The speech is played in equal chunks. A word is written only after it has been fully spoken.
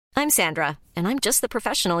I'm Sandra, and I'm just the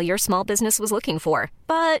professional your small business was looking for.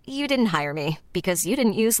 But you didn't hire me because you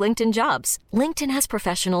didn't use LinkedIn Jobs. LinkedIn has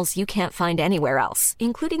professionals you can't find anywhere else,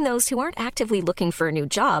 including those who aren't actively looking for a new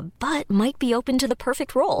job, but might be open to the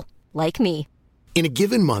perfect role, like me. In a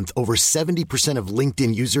given month, over 70% of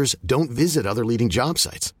LinkedIn users don't visit other leading job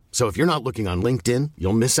sites. So if you're not looking on LinkedIn,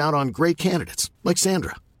 you'll miss out on great candidates like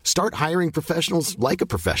Sandra. Start hiring professionals like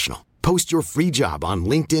a professional. Post your free job on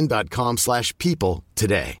linkedin.com/people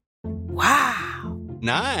today. Wow.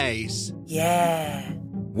 Nice. Yeah.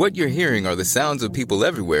 What you're hearing are the sounds of people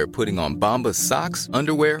everywhere putting on Bombas socks,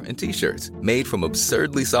 underwear, and T-shirts made from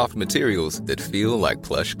absurdly soft materials that feel like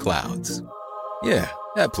plush clouds. Yeah,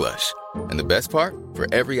 that plush. And the best part? For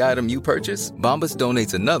every item you purchase, Bombas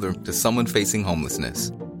donates another to someone facing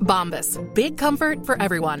homelessness. Bombas. Big comfort for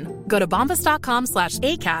everyone. Go to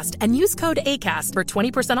bombas.com/ACAST and use code ACAST for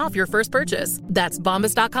 20% off your first purchase. That's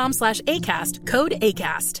bombas.com/ACAST. Code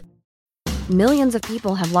ACAST. Millions of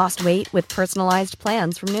people have lost weight with personalized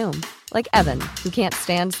plans from Noom. Like Evan, who can't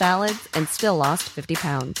stand salads and still lost 50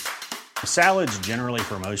 pounds. Salads generally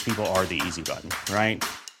for most people are the easy button, right?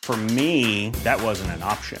 For me, that wasn't an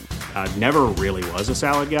option. I never really was a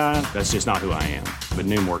salad guy. That's just not who I am.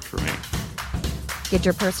 But Noom worked for me. Get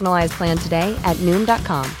your personalized plan today at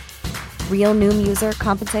Noom.com. Real Noom user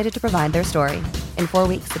compensated to provide their story. In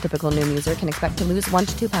 4 weeks, the typical Noom user can expect to lose 1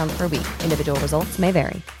 to 2 pounds per week. Individual results may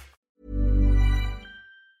vary.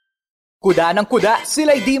 Kuda ng kuda,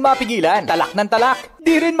 sila'y di mapigilan. Talak ng talak,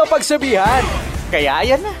 di rin mapagsabihan. Kaya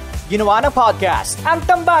yan na, ginawa ng podcast, ang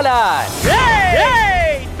Tambalan.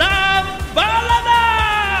 Hey! Tambalan na!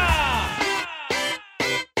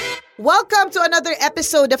 Welcome to another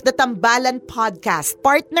episode of the Tambalan Podcast.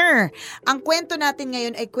 Partner, ang kwento natin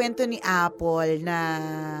ngayon ay kwento ni Apple na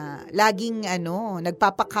laging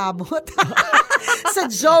nagpapakamot sa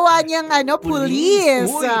jowa niyang police.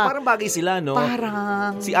 Uy, parang bagay sila, no?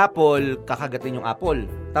 Parang si Apple, kakagatin yung Apple.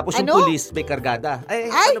 Tapos yung police, may kargada. Ay,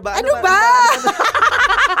 ano ba?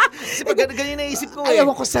 Kasi pag ganyan naisip ko Ayaw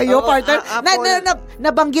ko sa'yo, partner.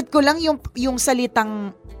 Nabanggit ko lang yung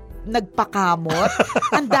salitang nagpakamot.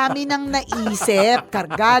 Ang dami nang naisip.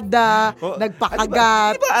 Kargada,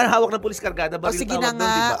 nagpakagat. Di ba ang hawak ng pulis kargada? Sige na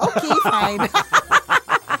nga. Diba? Okay, fine.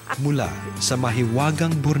 Mula sa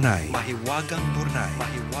Mahiwagang Burnay.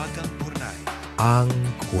 Ang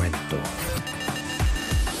kwento.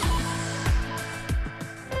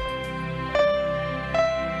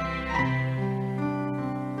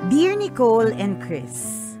 Dear Nicole and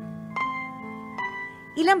Chris,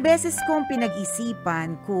 ilang beses kong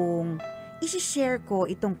pinag-isipan kung isi-share ko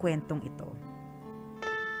itong kwentong ito.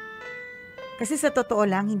 Kasi sa totoo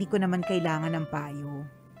lang, hindi ko naman kailangan ng payo.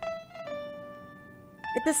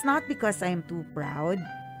 It is not because I am too proud.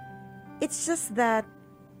 It's just that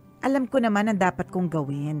alam ko naman ang dapat kong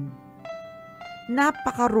gawin.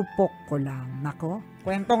 Napakarupok ko lang. Nako,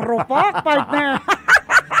 kwentong rupok, partner.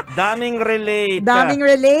 Daming relate.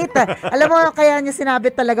 Alam mo, kaya niya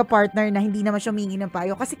sinabi talaga, partner, na hindi naman siya humingi ng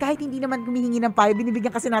payo. Kasi kahit hindi naman humingi ng payo,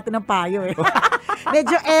 binibigyan kasi natin ng payo eh.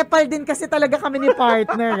 Medyo epal din kasi talaga kami ni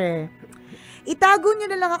partner eh. Itago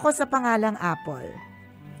niyo na lang ako sa pangalang Apple.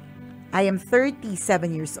 I am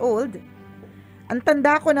 37 years old. Ang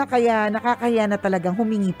tanda ko na kaya nakakaya na talagang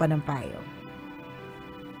humingi pa ng payo.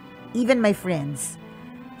 Even my friends,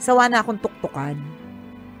 sawa na akong tuktukan.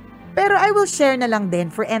 Pero I will share na lang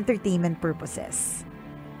din for entertainment purposes.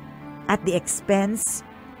 At the expense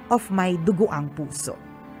of my duguang puso.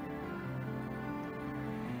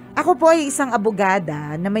 Ako po ay isang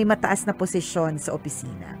abogada na may mataas na posisyon sa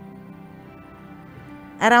opisina.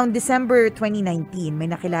 Around December 2019, may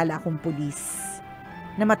nakilala akong pulis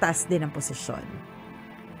na mataas din ang posisyon.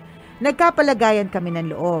 Nagkapalagayan kami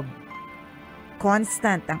ng loob.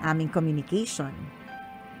 Constant ang aming communication.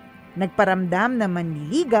 Nagparamdam na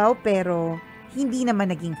manliligaw pero hindi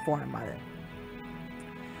naman naging formal.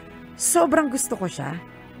 Sobrang gusto ko siya.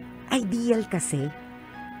 Ideal kasi.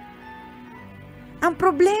 Ang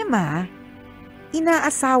problema,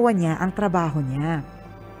 inaasawa niya ang trabaho niya.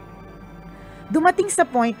 Dumating sa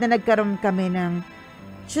point na nagkaroon kami ng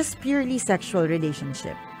just purely sexual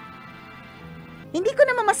relationship. Hindi ko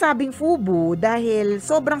naman masabing fubu dahil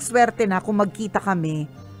sobrang swerte na kung magkita kami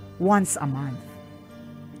once a month.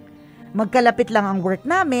 Magkalapit lang ang work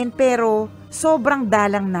namin pero sobrang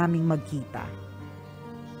dalang naming magkita.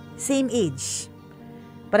 Same age.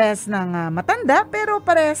 Parehas ng matanda pero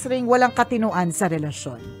parehas ring walang katinuan sa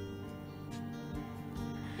relasyon.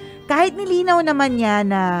 Kahit nilinaw naman niya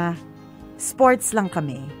na sports lang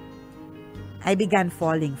kami, I began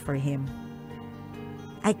falling for him.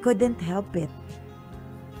 I couldn't help it.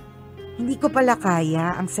 Hindi ko pala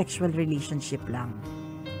kaya ang sexual relationship lang.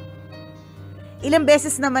 Ilang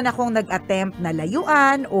beses naman akong nag-attempt na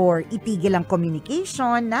layuan or itigil ang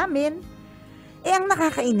communication namin. Ang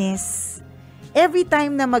nakakainis, every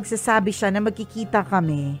time na magsasabi siya na magkikita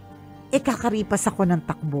kami, kakaripas ako ng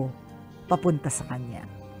takbo papunta sa kanya.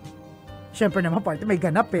 Siyempre naman, partner, may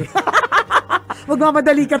ganap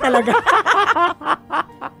Magmamadali ka talaga.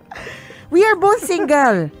 We are both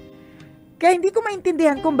single. Kaya hindi ko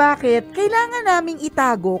maintindihan kung bakit kailangan naming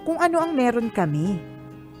itago kung ano ang meron kami.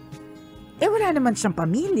 Wala naman siyang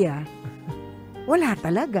pamilya. Wala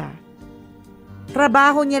talaga.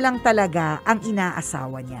 Trabaho niya lang talaga ang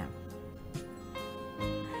inaasawa niya.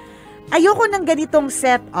 Ayoko ng ganitong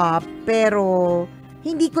setup pero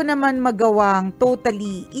hindi ko naman magawang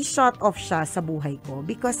totally i-shut off siya sa buhay ko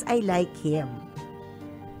because I like him.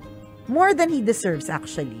 More than he deserves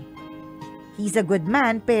actually. He's a good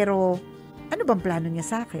man pero ano bang plano niya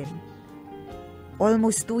sa akin?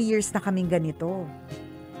 Almost 2 years na kaming ganito.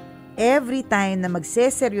 Every time na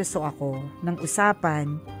magseseryoso ako ng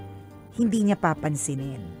usapan, hindi niya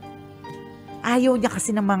papansinin. Ayaw niya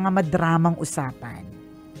kasi ng mga madramang usapan.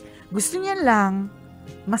 Gusto niya lang,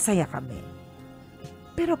 masaya kami.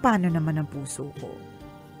 Pero paano naman ang puso ko?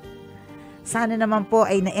 Sana naman po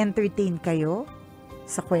ay na-entertain kayo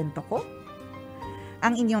sa kwento ko.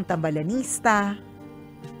 Ang inyong tambalanista,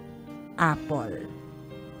 Apple.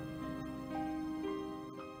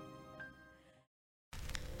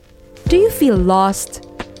 Do you feel lost,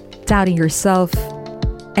 doubting yourself,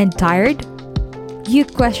 and tired? You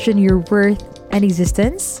question your worth and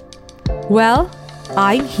existence? Well,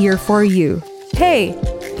 I'm here for you. Hey,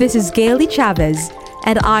 this is Gailey Chavez,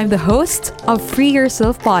 and I'm the host of Free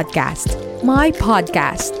Yourself Podcast. My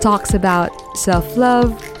podcast talks about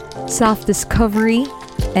self-love, self-discovery,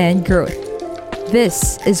 and growth.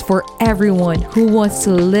 This is for everyone who wants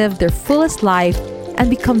to live their fullest life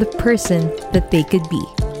and become the person that they could be.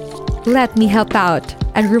 Let me help out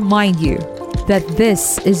and remind you that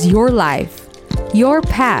this is your life, your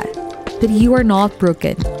path, that you are not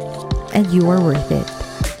broken, and you are worth it.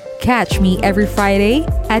 Catch me every Friday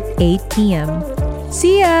at 8 p.m.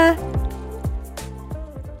 See ya!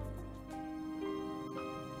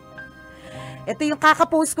 Ito yung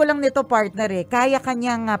kakapost ko lang nito, partner Kaya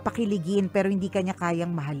kanyang pakiligin pero hindi kanya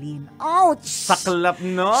kayang mahalin. Ouch! Saklap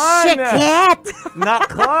nun! Shit!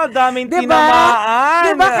 Nako, daming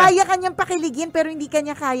tinamaan! Diba kaya kanyang pakiligin pero hindi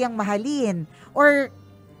kanya kayang mahalin? Or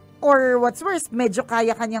what's worse, medyo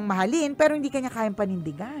kaya kanyang mahalin pero hindi kanya kayang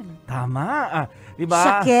panindigan. Tama.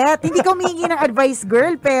 Diba? Shit! Hindi ka humingi ng advice,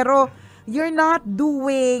 girl, pero you're not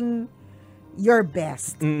doing your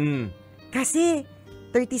best. Kasi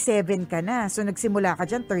 37 ka na. So, nagsimula ka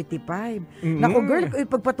dyan, 35. Naku, girl,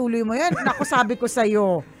 pagpatuloy mo yan, naku, sabi ko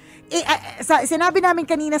sa'yo. Sinabi namin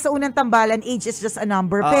kanina sa unang tambalan, age is just a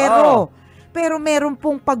number. Pero meron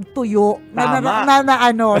pong pagtuyo na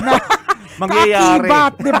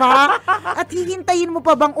kaakibat, di ba? At hihintayin mo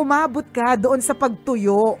pa bang umabot ka doon sa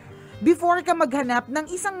pagtuyo before ka maghanap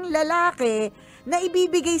ng isang lalaki na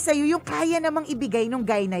ibibigay sa'yo yung kaya namang ibigay nung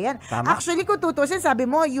guy na yan. Tama. Actually, kung tutusin, sabi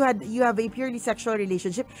mo, you have a purely sexual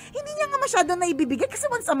relationship. Hindi niya nga masyadong naibibigay kasi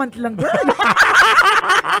once a month lang, girl.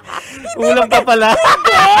 Ulang pa pala.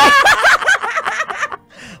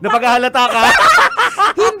 Napaghahalata ka?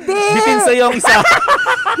 Hindi. Bipin sa'yo ang isa.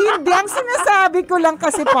 Hindi. Ang sinasabi ko lang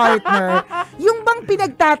kasi, partner, yung bang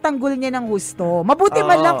pinagtatanggol niya ng husto, mabuti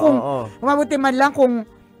man lang kung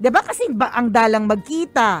diba kasi ang dalang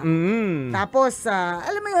magkita. Tapos,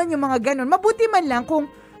 alam mo yun, yung mga ganun. Mabuti man lang kung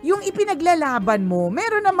yung ipinaglalaban mo,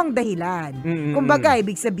 meron namang dahilan. Kumbaga,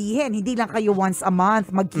 ibig sabihin, hindi lang kayo once a month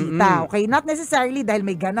magkita. Okay? Not necessarily dahil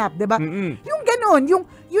may ganap, diba? Yung ganun,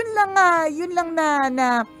 yun lang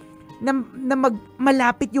na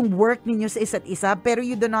malapit yung work ninyo sa isa't isa, pero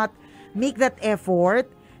you do not make that effort.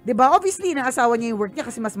 Diba? Obviously, naasawa niya yung work niya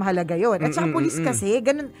kasi mas mahalaga yun. At saka pulis kasi,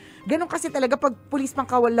 ganun kasi talaga pag pulis pang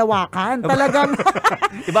kawalawakan. Talagang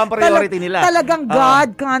iba ang priority nila. Talagang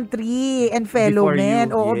God, country, and fellow men.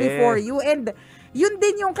 Before you. And yun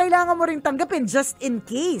din yung kailangan mo rin tanggapin just in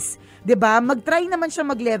case. Diba? Mag-try naman siya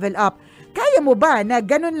mag-level up. Kaya mo ba na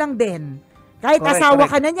ganun lang din? Kahit asawa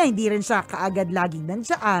ka na niya, hindi rin siya kaagad laging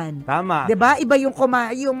nandiyan. Tama. 'Di ba? Iba yung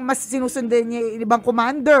mas sinusundan niya ibang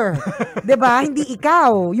commander. 'Di ba? Hindi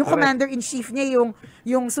ikaw. Yung commander-in-chief niya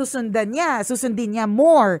yung susundin niya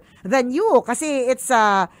more than you kasi it's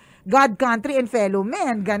God, country, and fellow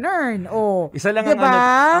men. Ganun. Isa lang diba?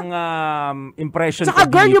 ang impression Tsaka ko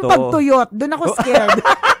dito. Girl, yung pagtuyot. Doon ako scared.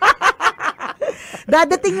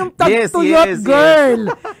 Dadating yung tuyot,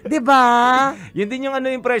 girl. Diba? Yun din yung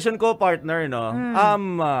impression ko, partner, no?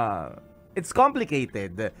 It's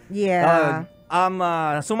complicated. Yeah.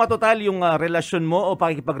 sumatotal yung relasyon mo o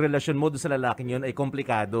pakikipagrelasyon mo doon sa lalaking yun ay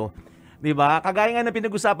komplikado. 'Di ba? Kagaya nga na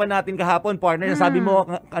pinag-usapan natin kahapon, partner, sabi mo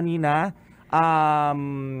kanina,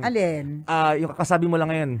 alin? Yung kasabi mo lang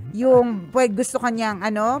ngayon. Yung gusto kanyang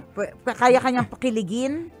kaya kanyang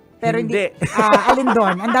pakiligin. Pero hindi. Alin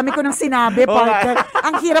doon? Ang dami ko nang sinabi, partner.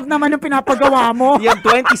 Ang hirap naman ng pinapagawa mo. Yan,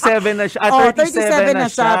 27 na siya. 37 na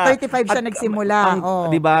siya. 35 siya nagsimula.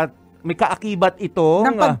 Di ba? May kaakibat ito.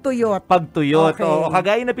 Ng pagtuyot. Pagtuyot. Okay. O,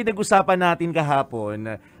 kagaya na pinag-usapan natin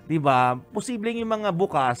kahapon, di ba? Posibleng yung mga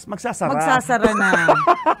bukas, magsasara. Magsasara na.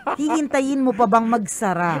 Hihintayin mo pa bang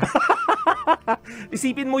magsara?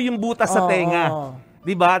 Isipin mo yung butas sa tenga.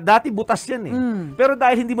 Diba? Dati butas yan eh. Pero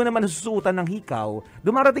dahil hindi mo naman nasusuotan ng hikaw,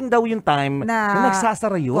 dumarating daw yung time na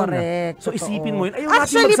nagsasara yun. Correct. So isipin mo yun. Ayaw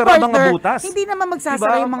actually, natin magsara mga butas. Hindi naman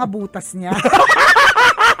magsasara yung mga butas niya.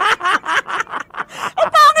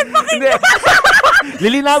 Hindi.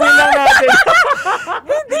 Lilinawin lang natin.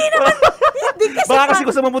 Hindi naman. Hindi kasi. Baka kasi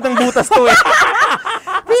gusto mabuntang butas to eh.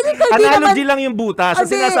 Analogy lang yung butas.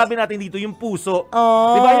 Kasi sinasabi natin dito yung puso.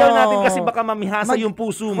 Di ba ayaw natin kasi baka mamihasa yung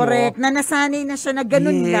puso mo. Correct. Na nasanay na siya na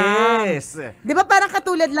ganun lang. Di ba parang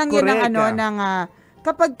katulad lang yun ng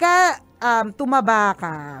kapag ka tumaba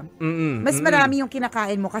ka, mas marami yung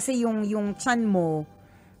kinakain mo kasi yung tiyan mo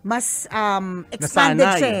mas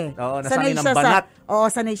expanded siya eh. Oo, nasanay ng banat.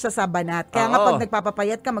 Sanay siya sa banat. Kaya nga pag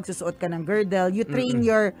nagpapapayat ka, magsusuot ka ng girdle, you train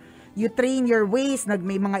your waist.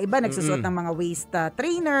 May mga iba nagsusuot ng mga waist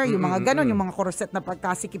trainer, yung mga ganon, yung mga corset na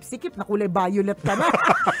pagkasikip-sikip na kulay violet ka na.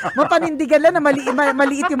 Mapanindigan lang na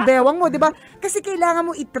maliit yung bewang mo, di ba? Kasi kailangan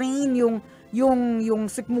mo i-train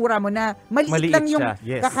yung sikmura mo na maliit lang yung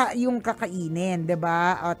yung kakainin, 'di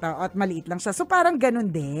ba? At maliit lang siya. So parang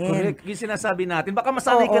ganun din. Correct. Yung sinasabi natin, baka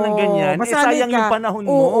masanay ka ng ganyan, sayang yung panahon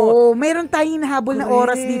mo. Oo, mayroon tayong nahabol na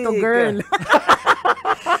oras dito, girl.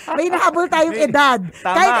 May nahabol tayong edad.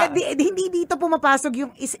 Tama. Kahit hindi dito pumapasok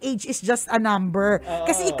yung age is just a number.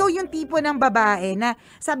 Kasi ikaw yung tipo ng babae na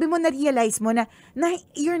sabi mo na-realize mo na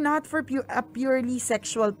you're not for a purely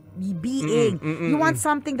sexual being. You want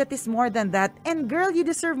something that is more than that. And girl, you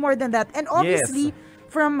deserve more than that. And obviously,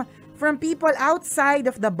 from people outside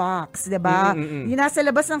of the box, 'di ba? Yung nasa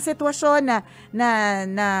labas ng sitwasyon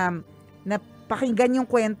na pakinggan yung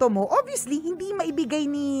kwento mo, obviously hindi maibigay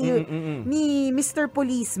ni Mr.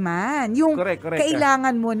 Policeman yung correct,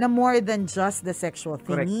 kailangan mo na more than just the sexual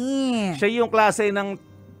thing. Siya yung klase ng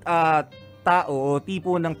tao o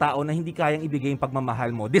tipo ng tao na hindi kayang ibigay yung pagmamahal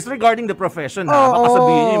mo. Disregarding the profession, baka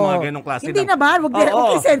sabihin niyo yung mga ganong klase. Hindi naman,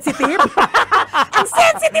 huwag sensitive. Ang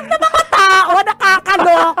sensitive na mga tao,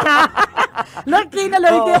 nakakaloka. Lurky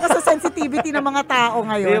ako sa sensitivity ng mga tao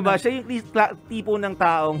ngayon. Diba? Siya yung tipo ng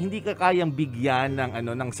taong hindi ka kayang bigyan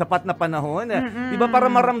ng sapat na panahon. Diba? Para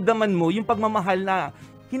maramdaman mo yung pagmamahal na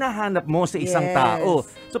hinahanap mo sa isang tao.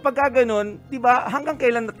 So pagka ganun, 'di ba, hanggang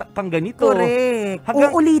kailan kang ganito? Correct.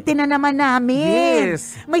 Uulitin na naman namin.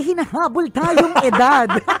 Yes. May hinahabol tayong edad.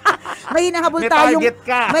 May hinahabol tayong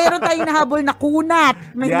mayroon tayong hinahabol na kunat.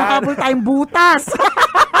 May hinahabol tayong butas.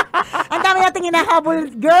 Ang dami nating hinahabol,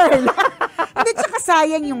 girl. Hindi, tsaka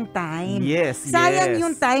sayang yung time. Sayang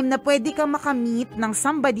yung time na pwede kang makamit ng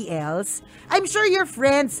somebody else. I'm sure your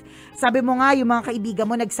friends, sabi mo nga, yung mga kaibigan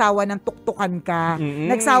mo, nagsawa ng tuktukan ka,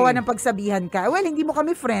 nagsawa ng pagsabihan ka. Well, hindi mo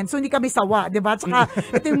kami friends, so hindi kami sawa, diba? Tsaka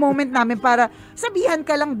ito yung moment namin para sabihan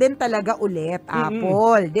ka lang din talaga ulit,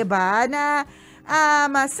 Apple, diba? Na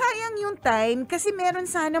sayang yung time kasi meron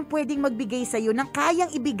sanang pwedeng magbigay sa'yo ng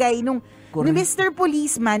kayang ibigay nung ni Mr.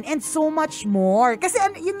 Policeman and so much more. Kasi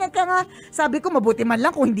yun nga sabi ko, mabuti man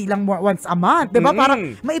lang kung hindi lang once a month. Diba?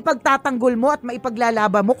 Parang maipagtatanggol mo at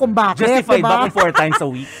maipaglalaban mo kung bakit. Justify diba? ba kung 4 times a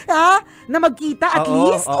week? Na magkita at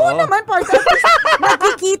least? Oo naman, 4 times.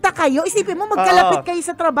 Magkikita kayo. Isipin mo, magkalapit kayo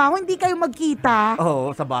sa trabaho, hindi kayo magkita.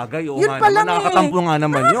 Oo, sa bagay. Oo, yun pa lang nakakatampo nga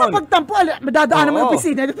naman yun. Nakakapagtampo. Madadaan naman yung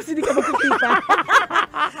opisina. Tapos hindi ka magkikita.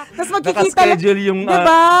 Tapos magkikita lang. Nakaschedule yung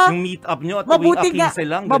meet up nyo at tuwing 15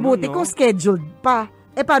 lang. Mabuti kung scheduled pa.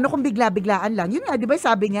 Paano kung bigla-biglaan lang? Yun nga, di ba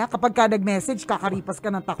sabi niya, kapag ka nag-message, kakaripas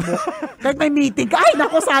ka ng takbo. Kahit may meeting ka, ay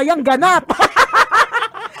naku, sayang, ganap.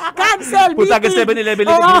 Cancel, punta meeting. Punta ka 7-Eleven,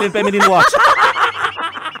 feminine watch.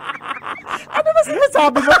 Ano ba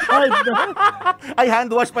sinasabi mo? Ay,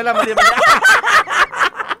 hand wash pala. Mali.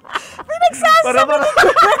 May nagsasabi. Para.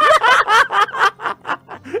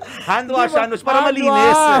 Hand wash, para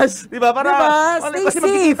malinis. Diba? Para, stay kasi safe.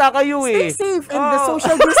 magkikita kayo Stay safe and the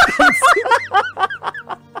social distancing.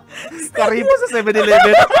 Karibo sa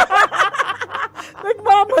 7-Eleven.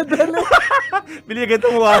 Nagmamadali. Bili agad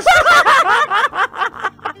itong wash.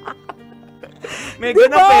 May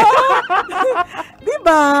ganap Di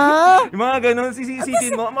Diba? Yung mga ganun,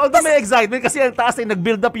 sisisitin mo. Although may excitement kasi ang taas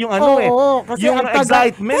nag-build up yung ano kasi yung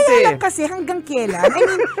excitement kaya lang kasi hanggang kailan. I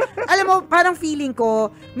mean, alam mo, parang feeling ko,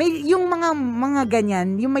 may yung mga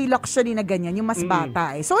ganyan, yung may luxury na ganyan, yung mas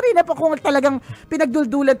bata Sorry na po kung talagang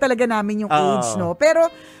pinagduldulan talaga namin yung age, no? Pero,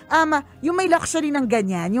 yung may luxury ng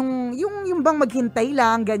ganyan, yung bang maghintay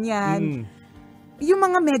lang, ganyan. Yung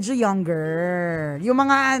mga medyo younger, yung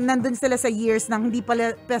mga nandun sila sa years nang hindi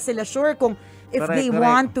pa sila sure kung if they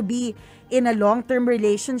want to be in a long-term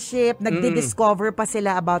relationship, nagdi-discover pa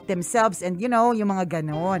sila about themselves and yung mga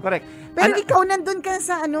ganon. Correct. Pero ikaw nandun ka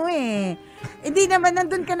sa hindi naman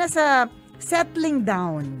nandun ka na sa settling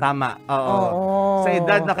down. Tama. Oo. Sa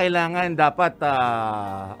edad na kailangan dapat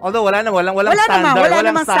although walang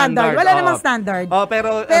standard. Wala namang standard.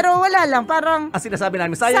 Pero wala lang, parang ang sinasabi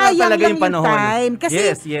namin, sayang talaga yung panahon. Time. Kasi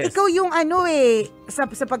yes. ikaw yung sa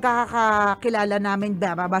pagkakakilala namin,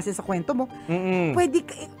 base sa kwento mo, pwede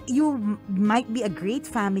you might be a great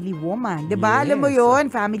family woman. 'Di ba? Alam mo 'yon,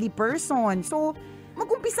 family person. So,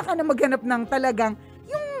 mag-umpisa ka na maghanap ng talagang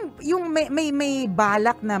yung may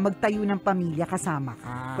balak na magtayo ng pamilya kasama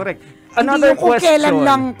ka. Correct. Another question.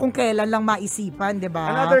 Kung kailan lang maisipan, 'di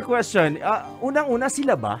ba? Another question. Unang-una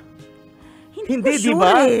sila ba? Hindi, di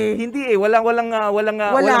ba? Hindi walang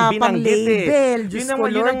binanggit label.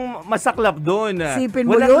 Yun ang masaklap doon.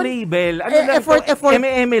 Walang label. Effort.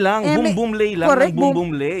 Eme lang, boom lay lang,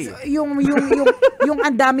 boom lay. Yung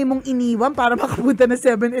ang dami mong iniwan para makapunta na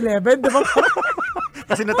 7-Eleven, di ba?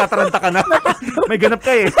 Kasi natataranta ka na. May ganap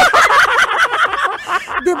ka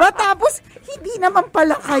Di ba? Tapos, hindi naman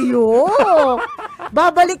pala kayo.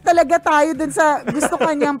 Babalik talaga tayo dun sa gusto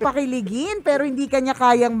kanyang pakiligin pero hindi kanya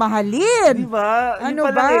kayang mahalin. Di ba? Ano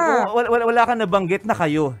ba? Wala ka nabanggit na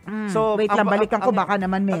kayo. So, wait lang, balikan ko, baka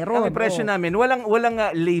naman meron. Ang impression namin, walang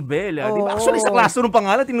label. Di ba? Actually, sa classroom pa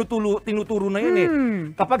nga lang, tinuturo na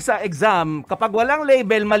yun Kapag sa exam, kapag walang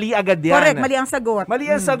label, mali agad yan. Correct, mali ang sagot.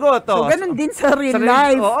 Mali ang sagot. So, ganun din sa real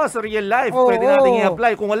life. Oo, sa real life. Pwede natin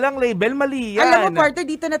i-apply. Kung walang label, mali yan. Alam mo, partner,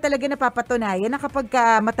 dito na talaga napapatunayan na kapag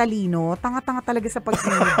ka matalino, tanga-tanga talaga sa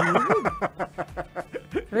pag-ibig.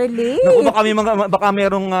 Relate. Naku, baka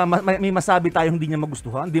may masabi tayong hindi niya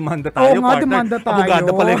magustuhan. Demanda tayo, Oo nga, demanda tayo.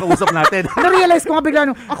 Abogado pala yung kausap natin. Na-realize ko nga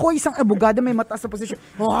bigla ako isang abogado may mataas na posisyon.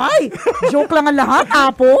 Hoy! Joke lang ang lahat,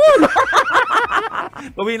 Apple!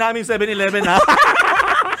 Pawin namin 7-Eleven, ha?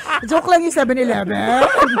 Joke lang yung 7-Eleven.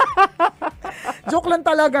 Joke lang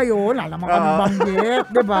talaga yun. Alam mo kami banggit,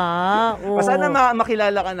 di ba? Sana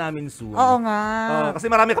makilala ka namin soon. Oo nga. Kasi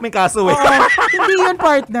marami kaming kaso Hindi yun,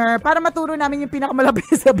 partner. Para maturo namin yung pinakamalapit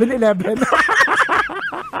sa 7-Eleven.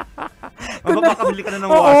 Makakabili ka na ng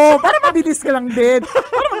wash. Oo, para mabilis ka lang din.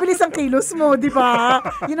 Para mabilis ang kilos mo, di ba?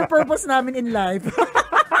 Yun ang purpose namin in life.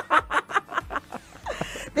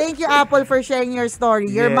 Thank you, Apple, for sharing your story.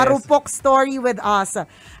 Your marupok story with us.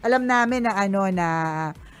 Alam namin na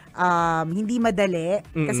hindi madali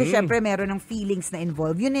kasi syempre meron ng feelings na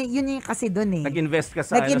involved. Yun yung kasi doon Nag-invest ka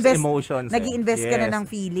sa emotions. Nag-invest ka na ng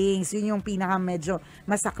feelings. Yun yung pinaka medyo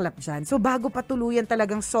masaklap dyan. So bago pa tuluyan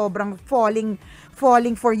talagang sobrang falling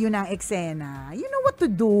for you ng eksena, you know what to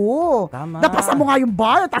do. Tama. Napasa mo nga yung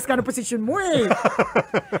bar, taas ka na posisyon mo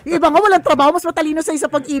Yung iba nga walang trabaho, mas matalino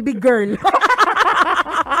sa pag-ibig, girl.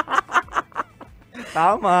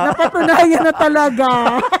 Tama. Napatunayan na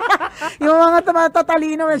talaga. Yung mga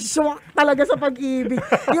matatalino, shock talaga sa pag-ibig.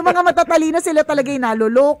 Yung mga matatalino, sila talaga yung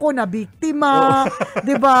naloloko, na biktima.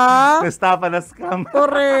 Diba? Nastapa na scam.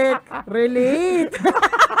 Correct. Relate.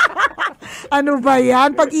 Ano ba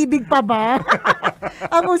yan? Pag-ibig pa ba?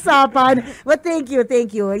 Ang usapan. But thank you.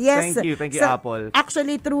 Yes. Thank you, Apple.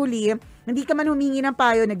 Actually, truly, hindi ka man humingi ng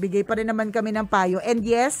payo, nagbigay pa rin naman kami ng payo. And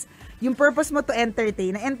yes, yung purpose mo to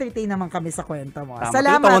entertain naman kami sa kwento mo. Tama.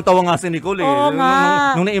 Salamat. Tawang-tawa nga si Nicole Oo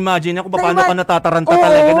nga. Nung na-imagine ako paano ka natataranta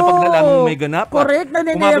talaga na pag nalaman may ganap. Correct,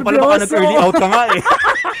 Kumapa pala baka nag-early out ka nga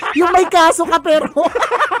Yung may kaso ka pero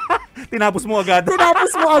tinapos mo agad.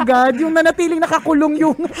 Yung nanatiling nakakulong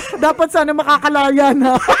yung dapat sana makakalaya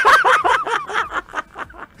na.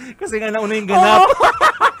 Kasi nga nauna yung ganap.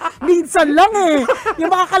 Minsan lang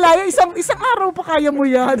Yung makakalaya, isang araw pa kaya mo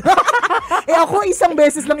yan. Ako isang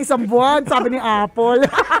beses lang isang buwan, sabi ni Apple.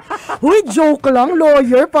 Huy, joke lang,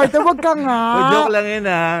 lawyer, partner, wag ka nga. Joke lang yun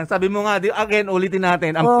Sabi mo nga, again, ulitin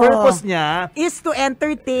natin. Ang purpose niya is to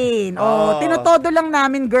entertain. Tinotodo lang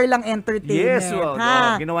namin, girl, ang entertainment. Yes,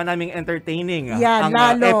 ginawa naming entertaining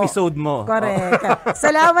ang episode mo. Correct.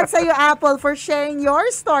 Salamat sa iyo, Apple, for sharing your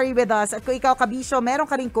story with us. At kung ikaw, Kabisyo, meron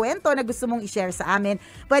ka ring kwento na gusto mong i-share sa amin,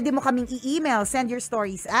 pwede mo kaming i-email. Send your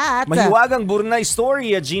stories at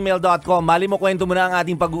mahiwagangburnaystory@gmail.com. Mali mo kwento mo na ang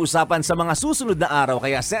ating pag-uusapan sa mga susunod na araw.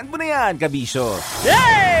 Kaya send mo na yan, kabisyo.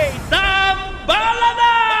 Hey! Tambalan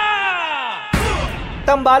na!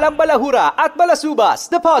 Tambalang Balahura at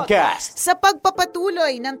Balasubas, the podcast. Sa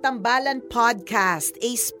pagpapatuloy ng Tambalan Podcast,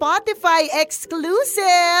 a Spotify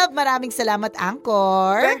exclusive. Maraming salamat,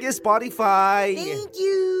 Angkor. Thank you, Spotify. Thank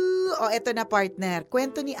you. O, eto na, partner.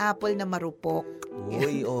 Kwento ni Apple na marupok.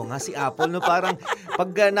 Uy, nga si Apple, no, parang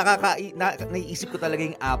pag naiisip ko talaga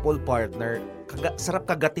yung Apple, partner, sarap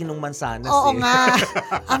kagatin ng mansanas. Oo nga.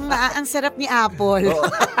 ang sarap ni Apple.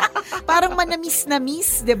 Parang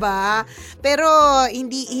manamis-namis, 'di ba? Pero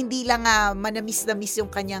hindi lang manamis-namis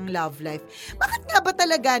yung kanyang love life. Bakit nga ba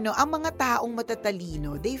talaga ang mga taong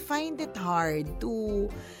matatalino, they find it hard to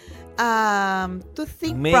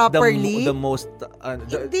think make properly.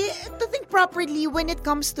 To think properly when it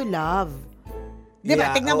comes to love. Diba?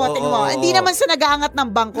 Yeah, Tingnan mo. Hindi naman sa nag-aangat ng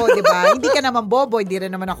bangko, diba? Hindi ka naman bobo, hindi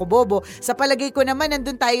rin naman ako bobo. Sa palagay ko naman,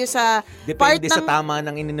 nandun tayo sa depende sa tama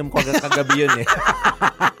ng ininom ko kagabi yun eh.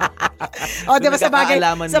 Diba, sabagay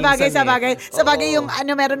Oo. yung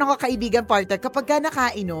meron ako kaibigan partner, kapag ka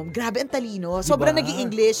nakainom, grabe ang talino, sobrang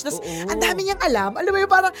nag-i-English, tapos ang dami niyang alam, alam mo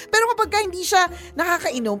yung parang, pero kapag ka hindi siya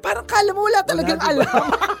nakakainom, parang kala mo wala talagang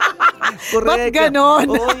alam. Correct. Ba't ganon?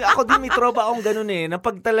 Ako din may tropa akong ganon eh, na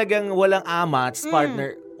pag talagang walang amats,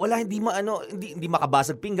 partner, wala, hindi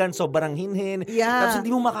makabasag pinggan, sobrang hinhin. Yeah. Tapos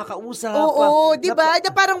hindi mo makakausap. Oo, di ba?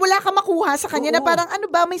 Na parang wala ka makuha sa kanya, na parang ano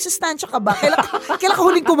ba, may sustansya ka ba? Kailan ka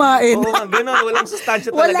huling kumain? Oo, ganun, walang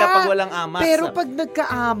sustansya talaga pag walang amats. Pero pag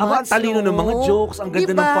nagka-amats, ang talino ng mga jokes, ang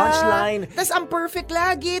ganda ng punchline. Tapos ang perfect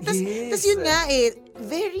lagi. Tapos yun nga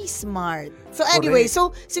very smart. So anyway,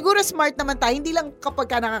 siguro smart naman tayo, hindi lang kapag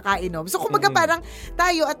ka nakakainom. So kumbaga parang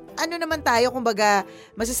tayo, at naman tayo, kumbaga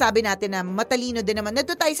masasabi natin na matalino din naman.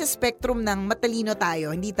 Nandito tayo sa spectrum ng matalino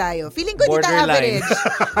tayo, hindi tayo. Feeling ko hindi tayo average.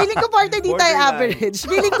 Feeling ko partner hindi tayo average.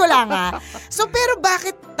 Feeling ko lang So pero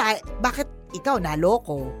bakit ikaw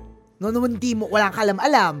naloko? No, hindi mo, walang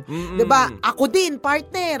kalam-alam. Diba? Ako din,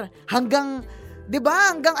 partner. Hanggang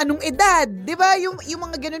anong edad? Diba? Yung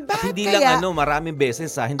mga ganun. Bakit hindi kaya? Lang maraming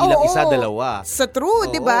beses hindi lang isa, dalawa. Sa true,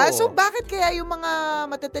 diba? So bakit kaya yung mga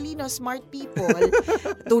matatalino, smart people,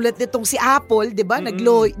 tulad nitong si Apple, diba?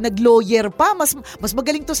 Nag-lawyer pa. Mas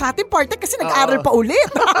magaling to sa atin, partner, kasi nag-aral pa ulit.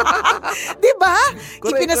 Diba?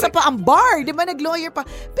 Ipinasa pa ang bar, diba? Nag-lawyer pa.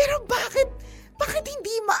 Pero bakit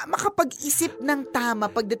hindi makapag-isip ng tama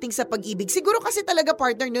pagdating sa pag-ibig? Siguro kasi talaga,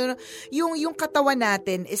 partner, yung katawan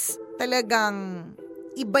natin is talagang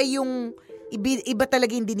iba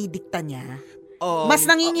talaga yung dinidikta niya. Mas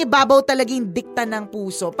nangingibabaw talaga yung dikta ng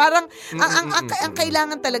puso. Parang ang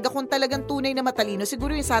kailangan talaga, kung talagang tunay na matalino,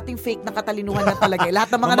 siguro yung sa ating fake na katalinuhan na talaga. Lahat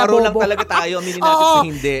ng mga nabobo. Marulang talaga tayo, aminin natin sa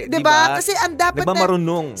hindi. Diba? Kasi ang dapat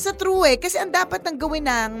marunong. Sa true kasi ang dapat nang gawin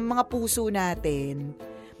ng mga puso natin,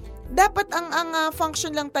 dapat ang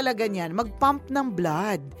function lang talaga niyan, mag-pump ng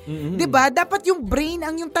blood. 'Di ba? Dapat yung brain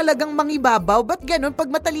ang yung talagang mangibabaw. Ba't ganun? Pag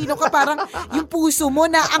matalino ka, parang yung puso mo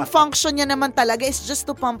na ang function niya naman talaga is just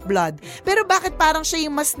to pump blood. Pero bakit parang siya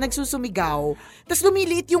yung mas nagsusumigaw? Tapos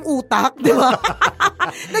lumiliit yung utak, 'di ba?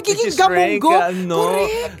 Nagiging gamunggo.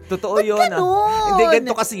 Correct. Totoo yun. Hindi,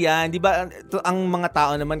 ganito kasi yan. 'Di ba? Ang mga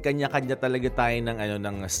tao naman, kanya-kanya talaga tayo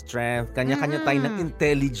ng strength, kanya-kanya tayo ng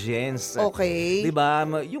intelligence. Okay. 'Di ba?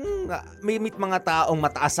 Yung may mga taong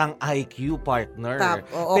mataas ang IQ, partner.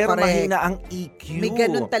 correct. Pero mahina ang EQ. May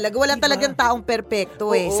ganun talaga. Wala talagang taong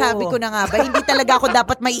perpekto Sabi ko na nga ba, hindi talaga ako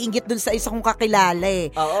dapat maiinggit dun sa isa kong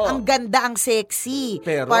kakilala Ang ganda, ang sexy.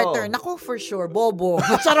 Pero, partner, naku, for sure, bobo.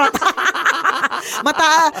 Charot.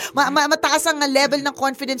 Mataas ang level ng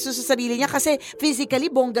confidence sa sarili niya kasi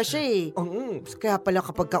physically bongga siya Kaya pala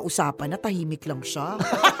kapag kausapan na, tahimik lang siya.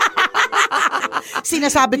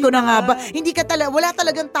 Sinasabi ko na nga ba, wala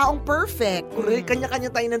talagang taong perfect. Correct. Kanya-kanya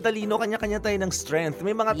tayo ng talino, kanya-kanya tayo ng strength.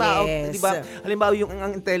 May mga tao, di ba, halimbawa yung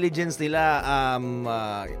ang intelligence nila,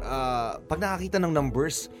 pag nakakita ng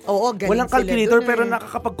numbers, walang calculator pero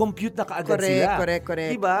nakakapag-compute na kaagad sila.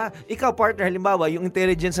 Correct. Di ba? Ikaw, partner, halimbawa, yung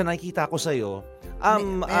intelligence na nakikita ko sa'yo,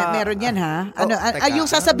 meron yan yung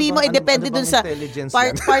sasabihin mo ay depende dun sa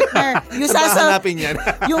partner.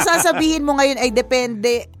 Yung sasabihin mo ngayon ay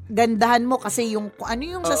depende, gandahan mo kasi yung ano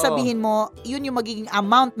yung sasabihin mo, yun yung magiging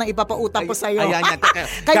amount na ipapautang ko sa'yo.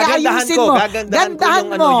 Kaya ayusin mo. Gagandahan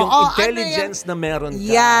ko yung intelligence na meron ka.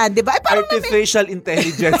 Yan, di ba? Artificial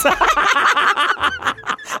intelligence.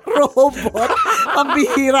 Robot.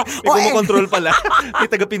 Pambihira. May control pala. May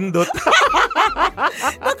taga-pindot.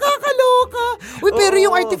 Nakakaloka. Pero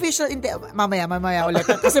yung artificial intelligence, mamaya ulit.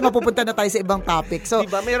 Kasi mapupunta na tayo sa ibang topic. So,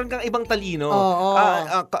 diba, meron kang ibang talino.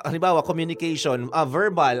 Halimbawa, communication,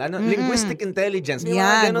 verbal, linguistic intelligence.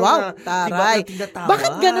 Yan, wow, taray.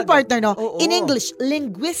 Bakit ganun, partner, no? In English,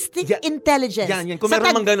 linguistic intelligence. Yan. Kung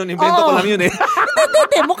meron mang ganun, invento ko lang yun eh.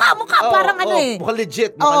 Hindi, mukha, parang Mukhang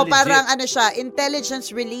legit. Parang siya,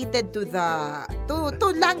 intelligence related to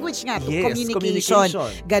language nga, to communication.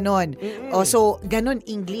 Ganon. So, ganon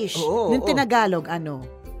English. Nung Tinagalog,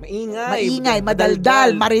 Maingay,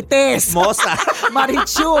 madaldal, marites. Mosa.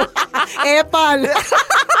 Marichu. Epal.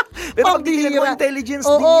 Pero pag mo intelligence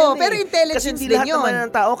din yun pero intelligence kasi din lahat yun. naman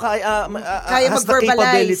ng tao kaya has the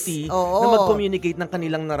capability na mag-communicate ng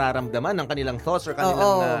kanilang nararamdaman, ng kanilang thoughts or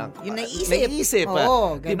kanilang yung naiisip.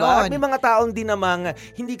 Diba? May mga taong din namang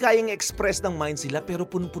hindi kayang express ng mind sila pero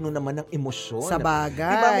puno-puno naman ng emosyon. Sa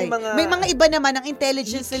bagay. Diba? May mga iba naman ang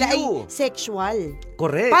intelligence EQ. nila ay sexual.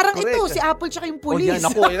 Correct. Parang ito, si Apple tsaka yung police.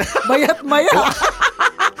 Mayat-maya.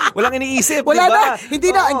 Walang iniisip, wala diba?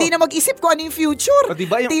 Hindi na mag-isip kung ano yung future.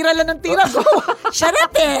 Diba tira lang ng tira. Go.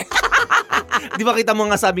 Charette. Di ba kita mo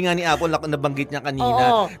nga sabi nga ni Apple, nabanggit niya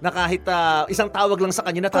kanina, na kahit isang tawag lang sa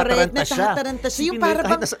kanya, natataranta siya. Yung para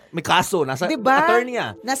bang, may kaso, nasa attorney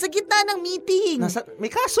niya. Nasa gitna ng meeting.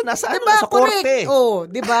 May kaso, nasa korte.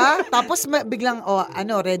 Diba? Tapos biglang,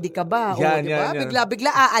 ready ka ba? Diba?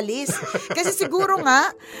 Bigla aalis. Kasi siguro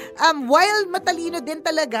nga, while matalino din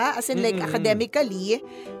talaga, as in like academically,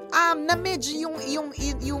 na medyo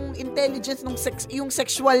yung intelligence yung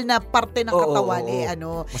sexual na parte ng katawan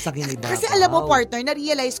kasi alam mo, partner,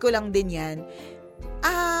 na-realize ko lang din yan,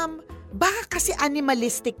 baka kasi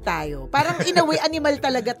animalistic tayo. Parang in a way, animal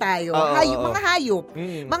talaga tayo. Mga hayop.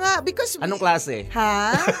 Because anong klase?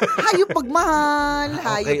 Hayop pagmahal,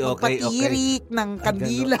 hayop magpatirik ng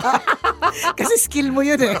kandila. Kasi skill mo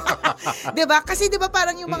yun eh. Diba? Kasi diba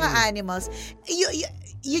parang yung mga animals,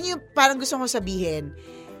 yun yung parang gusto ko sabihin.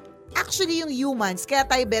 Actually, yung humans, kaya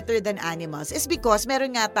tayo better than animals, is because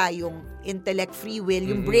meron nga tayong intellect, free will,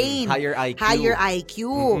 yung brain. Higher IQ.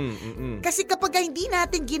 Kasi kapag hindi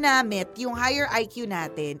natin ginamit yung higher IQ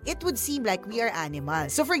natin, it would seem like we are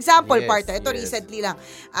animals. So for example, partner, ito recently lang,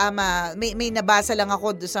 may nabasa lang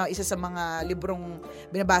ako sa isa sa mga librong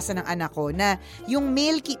binabasa ng anak ko, na yung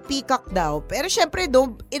male peacock daw, pero syempre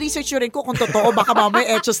i-research rin ko kung totoo, baka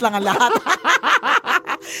mamaya etchos lang ang lahat.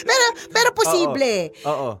 pero posible.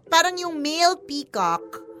 Parang yung male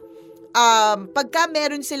peacock, pagka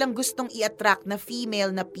meron silang gustong i-attract na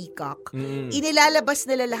female na peacock, inilalabas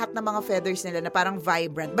nila lahat ng mga feathers nila na parang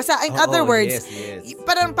vibrant. Basta, in other words,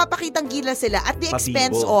 parang papakitang gila sila at the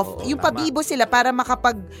expense of, yung pabibo sila para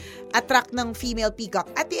makapag-attract ng female peacock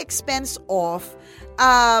at the expense of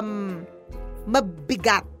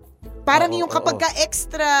mabigat. Parang yung kapag ka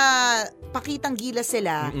extra pakitang gila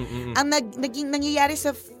sila, ang nangyayari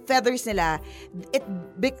sa feathers nila,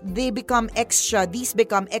 these become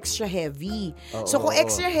extra heavy. So kung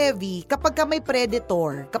extra heavy, kapag ka may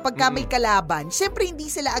predator, kapag ka may kalaban, syempre hindi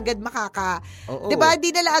sila agad diba? Hindi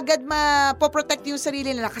nila agad mapoprotect yung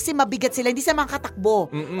sarili nila kasi mabigat sila, hindi sila makatakbo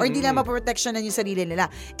or hindi na maproteksyonan yung sarili nila.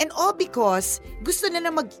 And all because gusto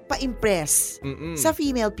nila magpa-impress sa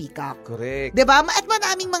female peacock. Correct. Diba? At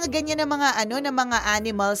maraming mga ganyan na mga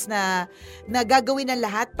animals na gagawin ng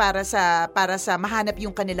lahat para sa mahanap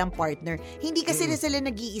yung kanilang partner. Hindi kasi sila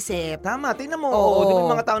nag-iisip. Tama, tingnan mo. Di ba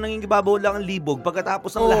mga tao nangingibabaw lang ang libog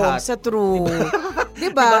pagkatapos ng lahat? Sa true.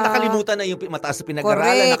 Diba? Nakalimutan na yung mataas na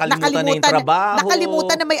pinag-aralan, nakalimutan na yung trabaho.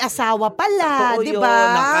 Nakalimutan na may asawa pala, totoo diba?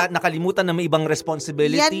 Nakalimutan na may ibang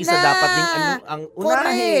responsibility sa dapat ding ang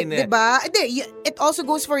unahin. Correct, diba? It also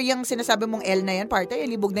goes for yung sinasabi mong L na yan, partner, yung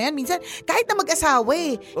libog na yan. Minsan, kahit na mag-asawa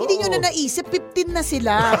hindi nyo na naisip, 15 na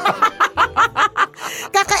sila.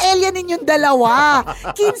 Kaka-alienin yung dalawa.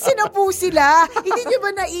 15 na po sila. Hindi nyo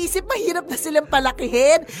ba naisip, mahirap na silang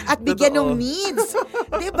palakihin at bigyan ng needs.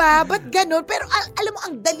 Diba? Ba't ganun? Pero alam mo,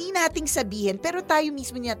 ang dali nating sabihin, pero tayo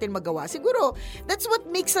mismo natin magawa. Siguro, that's what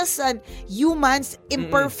makes us humans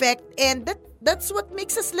imperfect and that's what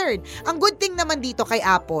makes us learn. Ang good thing naman dito kay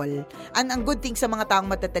Apple, ang good thing sa mga taong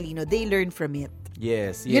matatalino, they learn from it.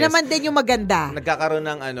 Yes. Yun naman din yung maganda. Nagkakaroon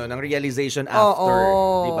ng realization after.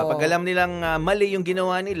 Diba? Pag alam nilang mali yung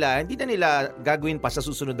ginawa nila, hindi na nila gagawin pa sa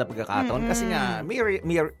susunod na pagkakataon kasi nga may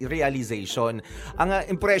realization. Ang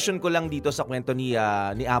impression ko lang dito sa kwento ni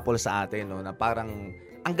Apple sa atin, na parang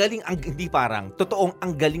ang galing, totoong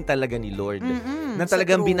ang galing talaga ni Lord. Na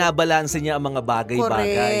talagang binabalanse niya ang mga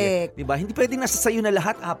bagay-bagay. Diba? Hindi pwedeng nasa sayo na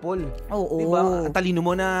lahat, Apple. Oo. Diba? Ang talino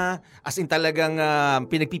mo na, as in talagang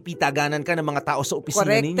pinagpipitaganan ka ng mga tao sa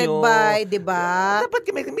opisina ninyo. Corrected by, diba? Dapat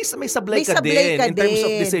may sablay ka din in terms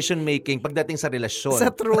of decision making pagdating sa relasyon.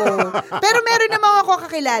 Sa true. Pero meron naman ako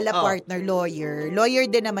kakilala, partner, lawyer. Lawyer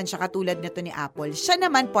din naman siya, katulad nito ni Apple. Siya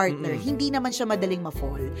naman, partner, hindi naman siya madaling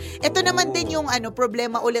ma-fall. Ito naman din yung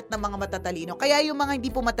problema ulit ng mga matatalino. Kaya yung mga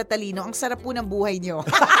hindi po matatalino, ang sarap po ng buhay nyo.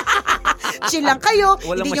 Chill lang kayo.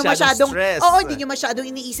 Walang masyadong stress. Oo, hindi nyo masyadong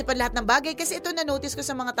iniisip ang lahat ng bagay. Kasi ito na-notice ko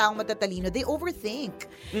sa mga taong matatalino, they overthink.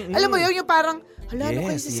 Alam mo yun, yung parang, ano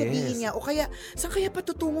kaya sasabihin niya? O kaya, saan kaya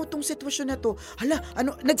patutungo tong sitwasyon na to?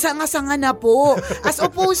 Nagsanga-sanga na po. As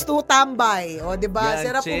opposed to tambay. O, diba?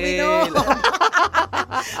 Sarap uminom.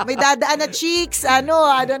 May dadaan na cheeks.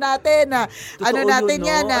 Natin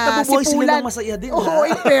yan. Sipulan. Masaya din. Oo,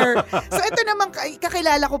 in fair. So, ito naman,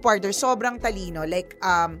 kakilala ko, partner, sobrang talino. Like,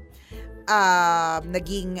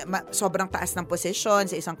 naging sobrang taas ng position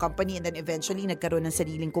sa isang company, and then eventually nagkaroon ng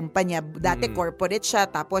sariling kumpanya. Dati corporate siya,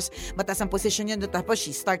 tapos mataas ang position niya, tapos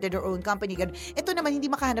she started her own company. Ganun. Ito naman, hindi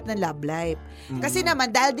makahanap ng love life. Kasi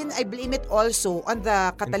naman, dahil din I blame it also on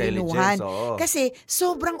the katalinuhan. Kasi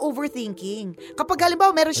sobrang overthinking. Kapag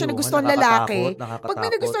halimbawa meron siya nagustuhan lalaki, pag may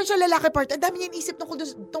nagustuhan siya lalaki, part, ang dami niya iniisip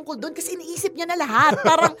tungkol doon kasi iniisip niya na lahat.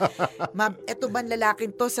 Parang, eto ba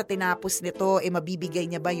lalaking to sa tinapos nito, mabibigay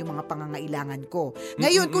niya ba yung mga pangangailangan ko?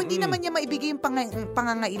 Ngayon, kung hindi naman niya maibigay yung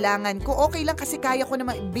pangangailangan ko, okay lang kasi kaya ko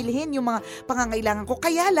naman bilhin yung mga pangangailangan ko.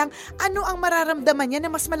 Kaya lang, ano ang mararamdaman niya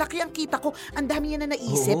na mas malaki ang kita ko? Ang dami niya na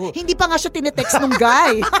naisip. Hindi pa nga siya tinetext nung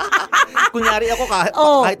guy. Kunyari ako,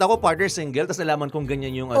 kahit ako partner single, tapos nalaman kong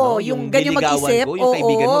ganyan yung yung ganyan niligawan mag-isip, ko, yung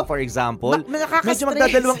kaibigan mo, for example. Medyo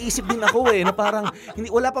magdadalawang isip din ako na parang,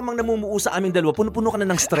 wala pa mang namumuo sa aming dalawa, puno-puno ka na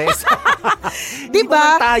ng stress.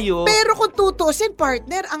 Diba? Tayo. Pero kung tutusin,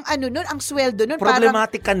 partner, ang ang sweldo nun,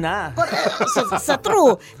 problematic ka na. Sa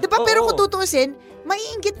true. Diba? Pero kung tutusin,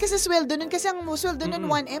 maiinggit ka sa sweldo nun kasi ang sweldo nun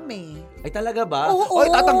 1M Ay talaga ba? Oo.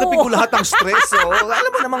 Tatanggapin ko lahat ng stress.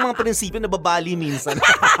 Alam mo namang mga prinsipyo na babali minsan.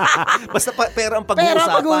 Basta pera ang pag-uusapan. Pera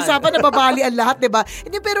ang pag-uusapan, nababali ang lahat, diba?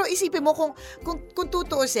 Hindi, pero isipin mo kung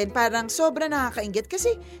tutuusin, parang sobra nakakainggit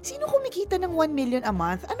kasi sino kumikita ng 1 million a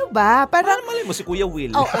month? Ano ba? Parang malay mo si Kuya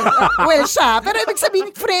Will. Well, siya. Pero ibig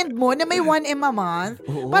sabihin, friend mo na may 1M a month,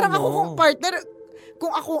 parang ako kung partner, kung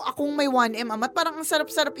akong may 1M a month, parang ang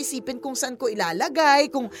sarap-sarap isipin kung saan ko ilalagay,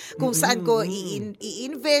 kung saan ko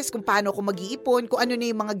i-invest, kung paano ko mag-iipon, kung ano na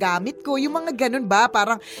yung mga gamit ko, yung mga ganun ba?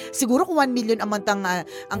 Parang siguro kung 1 million a month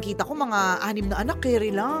ang kita ko, mga 6 na anak, carry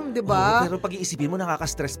lang, di ba? Pero pag-iisipin mo,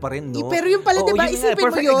 nakaka-stress pa rin, no? Pero yung pala, di ba? Isipin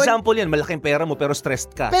mo yun. Perfect example yan, malaking pera mo, pero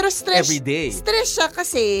stressed ka. Pero stress, every day. Stress siya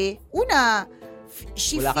kasi,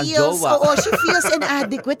 she wala kang feels, jowa. She feels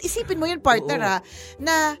inadequate. Isipin mo yun, partner,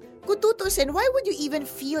 na kung tutusin, why would you even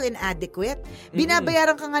feel inadequate?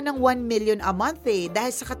 Binabayaran ka nga ng 1 million a month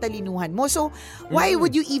dahil sa katalinuhan mo. So, why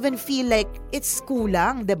would you even feel like it's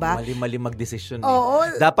kulang, diba? Mali mag-desisyon.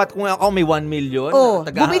 Dapat kung ako may 1 million,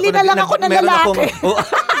 bumili na lang ako ng lalaki.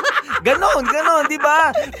 Ganon, di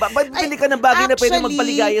ba? Bili ka ng bagay na pwede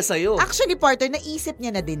magpaligaya sa'yo. Actually, partner, naisip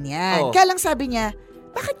niya na din yan. Kaya lang sabi niya,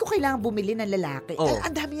 bakit ko kailangan bumili ng lalaki?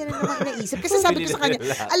 Ang dami niya na naman naisip. Kasi sabi ko sa kanya,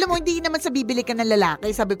 alam mo, hindi naman sa bibili ka ng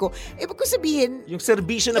lalaki. Sabi ko, ibig ko sabihin, yung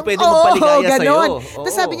serbisyo na pwede magpaligaya sa'yo.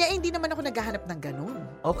 Tapos sabi niya, hindi naman ako naghahanap ng ganun.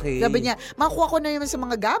 Okay. Sabi niya, makuha ko na naman sa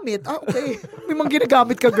mga gamit. Okay. May mga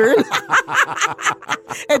ginagamit ka, girl.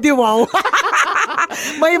 Di wow.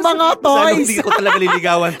 May mga toys. Sana hindi ko talaga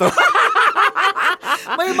liligawan to.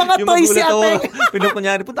 May mga toys si ate.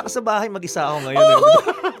 Pinukunyari, punta ka sa bahay, mag-isa ako ngayon.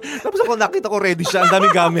 Tapos ako nakita ko ready siya, ang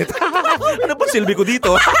daming gamit. Ano pa silbi ko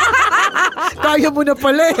dito? Kaya mo na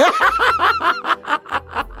pala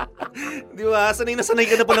Di ba? Sanay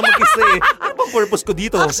ka na pala mag-isa Ano bang purpose ko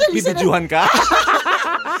dito? Bibidyuhan ka?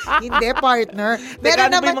 Hindi, partner.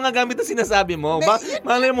 Teka, ano ba yung mga gamit na sinasabi mo?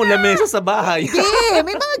 Malay mo, lamesa sa bahay. Hindi,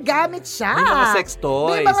 may mga gamit siya. May mga sex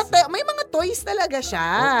toys. May mga toys talaga siya.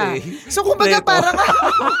 Okay. So, kumbaga parang,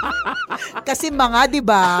 kasi mga, di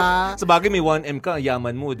ba? Sa bagay, may 1M ka,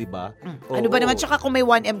 yaman mo, di ba? Ano ba naman? Tsaka kung may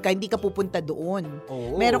 1M ka, hindi ka pupunta doon.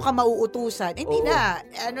 Meron ka mauutusan. Hindi na.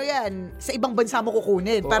 Ano yan? Sa ibang bansa mo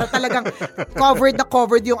kukunin. Para talagang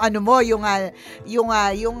covered yung ano mo, yung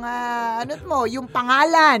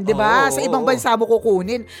pangalan, di ba? Sa ibang bansa mo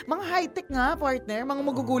kukunin. Mga high-tech nga, partner. Mga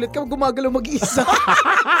magugulat ka, gumagalaw mag-isa.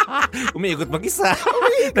 Umiikot mag-isa.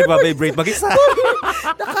 Nagbabibrate mag-isa.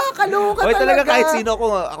 Nakakaloka Oy, talaga kahit sino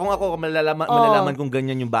ako malalaman kung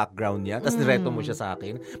ganyan yung background niya. Tapos nireto mo siya sa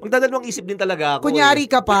akin. Magdadalawang isip din talaga ako. Kunyari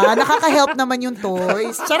ka pa, nakaka-help naman yung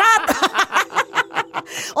toys. Charat!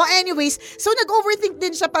 Anyways, so nag-overthink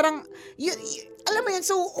din siya, parang, alam mo yan,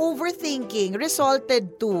 so overthinking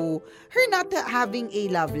resulted to her not having a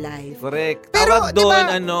love life. Correct. Pero, tawag doon,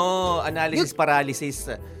 diba, analysis paralysis.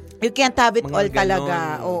 You can't have it Mga all ganon.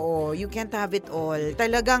 talaga. Oo, you can't have it all.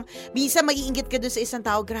 Talagang, minsan maiinggit ka dun sa isang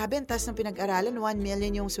tao, grabe, ang taas ng pinag-aralan, 1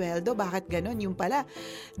 million yung sweldo, bakit ganon? Yung pala,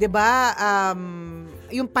 'di ba?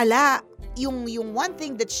 Yung pala, yung one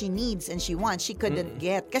thing that she needs and she wants, she couldn't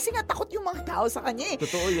get. Kasi nga takot yung mga tao sa kanya eh.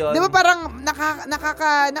 Totoo yun. 'Di ba parang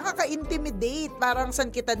nakaka-intimidate, parang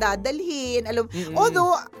saan kita dadalhin.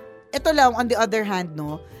 Although, ito lang, on the other hand,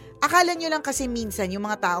 no, akala nyo lang kasi minsan yung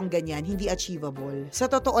mga taong ganyan, hindi achievable. Sa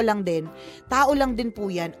totoo lang din, tao lang din po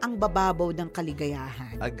yan ang bababaw ng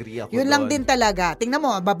kaligayahan. Agree ako Yun doon. lang din talaga. Tingnan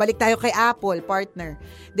mo, babalik tayo kay Apple, partner.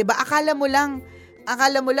 'Di ba? Akala mo lang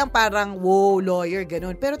parang, wow, lawyer,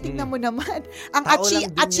 ganun. Pero tingnan mo naman, ang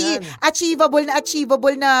achievable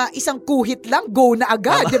na isang kuhit lang, go na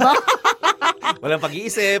agad, di ba? Walang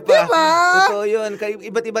pag-iisip. Diba? Totoo yun.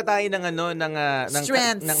 Iba't iba tayo ng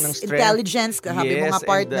strengths, ng strength. intelligence, sabi mo nga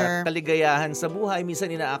partner. And, kaligayahan sa buhay. Minsan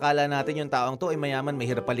inaakala natin yung taong to ay mayaman,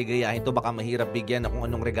 mahirap paligayahin to, baka mahirap bigyan na kung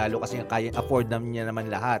anong regalo kasi kaya afford na niya naman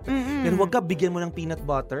lahat. Pero wag ka, bigyan mo ng peanut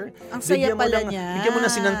butter. Ang saya pala niya. Bigyan mo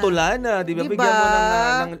ng sinantulan, di ba? Diba? Bigyan mo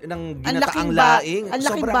ng ginataang laing. Ang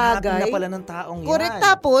laking sobrang bagay. happy na pala ng taong yan. Correct.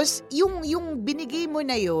 Tapos, yung binigay mo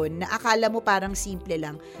na yun, na akala mo parang simple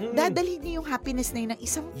lang, dadalhin niya yung happiness na yun ng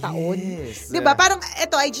isang taon. Yes. Diba? Parang,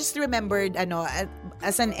 eto, I just remembered,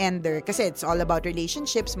 as an ender, kasi it's all about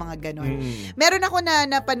relationships, mga ganon. Meron ako na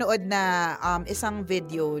napanood na isang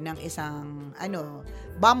video ng isang,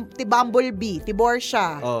 Bumblebee,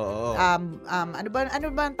 Tiborsha. Oo. Ano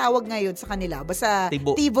ba ang tawag ngayon sa kanila? Basta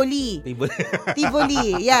Tivoli.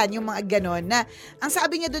 Tivoli. Yan, yung mga ganon. Na, ang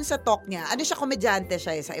sabi niya dun sa talk niya, komedyante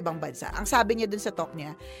siya sa ibang bansa. Ang sabi niya dun sa talk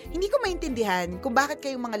niya, hindi ko maintindihan kung bakit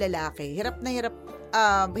kayong mga lalaki, hirap na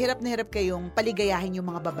hirap kayong paligayahin yung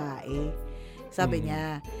mga babae. Sabi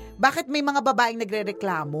niya, bakit may mga babaeng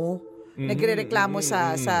nagrereklamo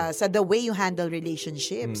sa the way you handle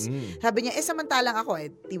relationships. Sabi niya, samantalang ako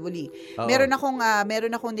Tivoli. Meron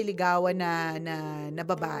akong niligawan na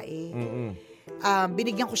babae.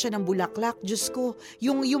 Binigyan ko siya ng bulaklak. Diyos ko,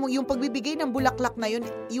 yung pagbibigay ng bulaklak na yun,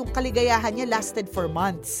 yung kaligayahan niya lasted for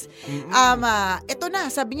months. Ito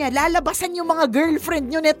na, sabi niya, lalabasan yung mga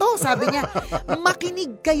girlfriend nyo nito. Sabi niya,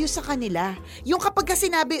 makinig kayo sa kanila. Yung kapag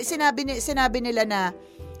sinabi nila na,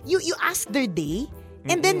 you ask their day,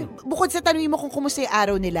 and then, bukod sa tanungin mo kung kumusta yung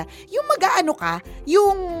araw nila, yung mag-aano ka,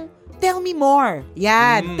 yung tell me more.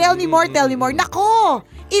 Yan. Tell me more. Nako!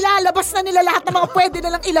 Ilalabas na nila lahat ng mga pwede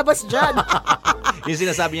na lang ilabas dyan. Yung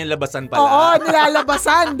sinasabi niya labasan pala. Oo,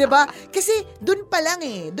 nilalabasan, di ba? Kasi dun pa lang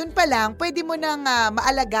pwede mo nang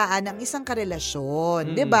maalagaan ang isang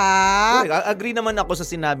karelasyon, di ba? Agree naman ako sa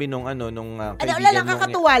sinabi nung kaibigan wala lang,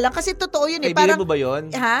 kakatuwa lang kasi totoo yun eh. Kaibigan mo ba yun?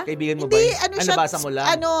 Ha? Kaibigan mo Hindi, ba yun? Nabasa mo lang?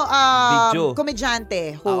 Video?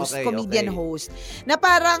 Komedyante, host, comedian okay. host. Na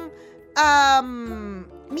parang,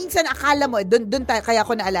 minsan akala mo, dun tayo, kaya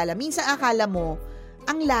ko naalala, minsan akala mo,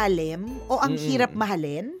 ang lalim o ang hirap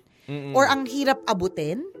mahalin or ang hirap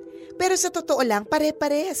abutin. Pero sa totoo lang,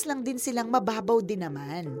 pare-parehas lang din silang mababaw din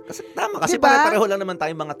naman. Kasi diba? Pare-pareho lang naman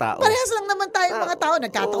tayong mga tao. Parehas lang naman tayong mga tao.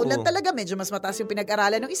 Nagkataon lang talaga, medyo mas mataas yung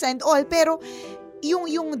pinag-aralan ng isa and all. Pero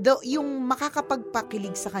yung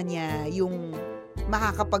makakapagpakilig sa kanya, yung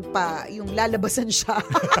lalabasan siya.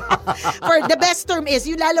 For the best term is,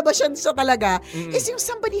 yung lalabasan siya talaga, is yung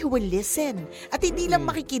somebody who will listen. At hindi lang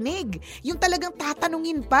makikinig. Yung talagang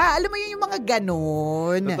tatanungin pa. Alam mo yun, yung mga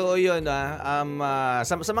ganon. Totoo yun.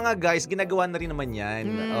 Sa mga guys, ginagawa na rin naman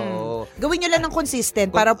yan. Oo. Gawin nyo lang ng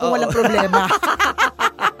consistent para po walang problema.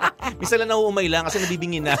 Minsan lang nauumay lang kasi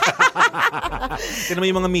nabibingin na. Kaya naman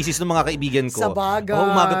yung mga misis ng mga kaibigan ko. Sa bagay.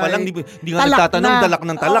 Umaga pa lang, hindi nga nagtatanong, dalak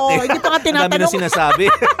ng talak eh. Hindi pa nga tinatanong. Ang dami na sinasabi.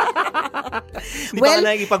 Hindi pa nga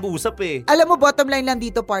nakikipag-usap eh. Alam mo, bottom line lang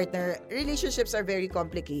dito, partner, relationships are very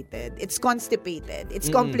complicated. It's constipated. It's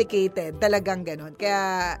complicated. Talagang ganon.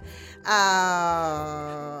 Kaya,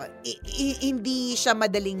 hindi siya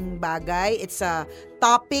madaling bagay. It's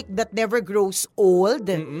topic that never grows old.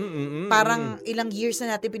 Parang ilang years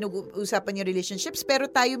na natin pinag-uusapan yung relationships, pero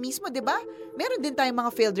tayo mismo, di ba? Meron din tayong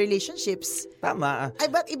mga failed relationships. Tama. Ay,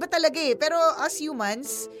 but iba talaga eh. Pero as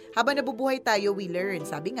humans, habang nabubuhay tayo, we learn.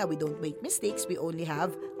 Sabi nga, we don't make mistakes, we only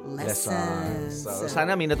have lessons. So,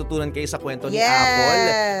 sana may natutunan kayo sa kwento ni Apple.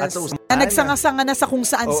 At sa na nagsanga-sanga na sa kung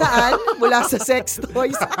saan-saan, mula sa sex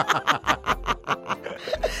toys.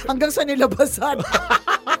 Hanggang sa nilabasan.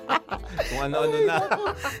 Kung ano-ano na.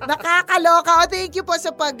 Nakakaloka. Thank you po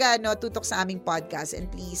sa tutok sa aming podcast.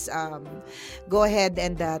 And please, go ahead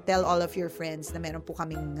and tell all of your friends na meron po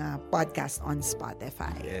kaming podcast on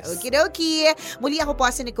Spotify. Yes. Okidoki. Muli ako po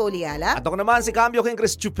si Nicole Yala. At ako naman si Cambio King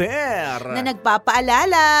Chris Chuper. Na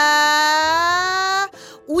nagpapaalala.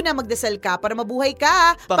 Una, magdasal ka para mabuhay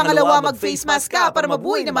ka. Pangalawa, mag-face mask ka para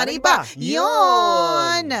mabuhay naman iba.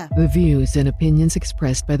 Yon! The views and opinions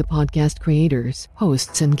expressed by the podcast creators,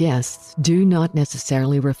 hosts, and guests do not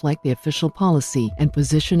necessarily reflect the official policy and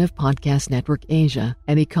position of Podcast Network Asia.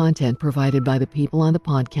 Any content provided by the people on the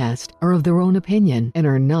podcast are of their own opinion and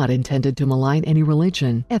are not intended to malign any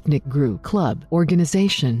religion, ethnic group, club,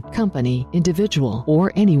 organization, company, individual,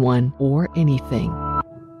 or anyone or anything.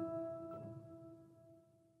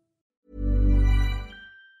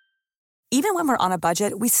 Even when we're on a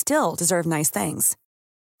budget, we still deserve nice things.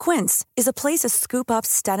 Quince is a place to scoop up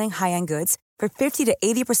stunning high-end goods for 50 to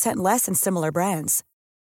 80% less than similar brands.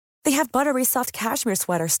 They have buttery soft cashmere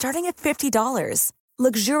sweaters starting at $50,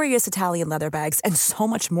 luxurious Italian leather bags, and so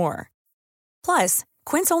much more. Plus,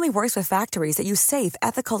 Quince only works with factories that use safe,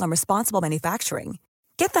 ethical, and responsible manufacturing.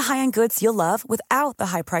 Get the high-end goods you'll love without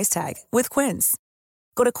the high price tag with Quince.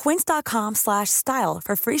 Go to quince.com/style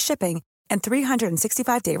for free shipping and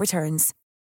 365-day returns.